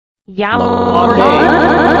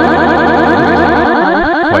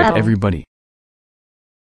Quite everybody.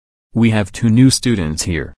 We have two new students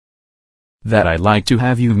here that I'd like to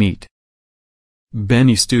have you meet.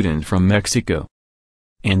 Benny, student from Mexico.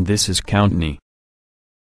 And this is Countney.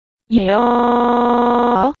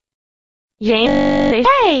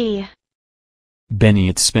 Hey! Benny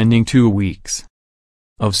is spending 2 weeks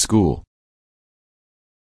of school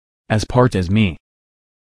as part as me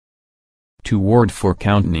to ward for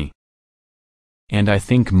Countney. And I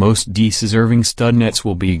think most deserving studnets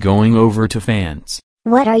will be going over to fans.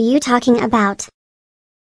 What are you talking about?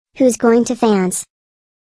 Who's going to fans?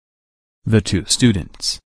 The two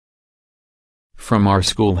students from our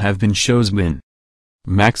school have been chosen,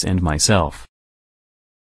 Max and myself.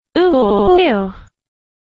 Ooh.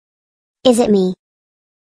 Is it me?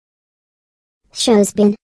 Show's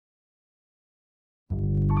been.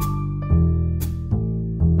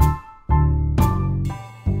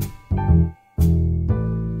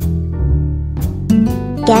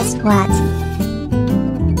 Guess what?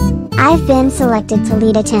 I've been selected to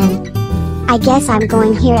lead a 10. I guess I'm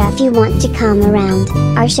going here if you want to come around,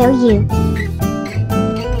 I'll show you.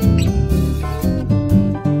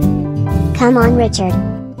 Come on, Richard.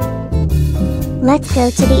 Let's go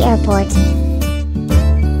to the airport.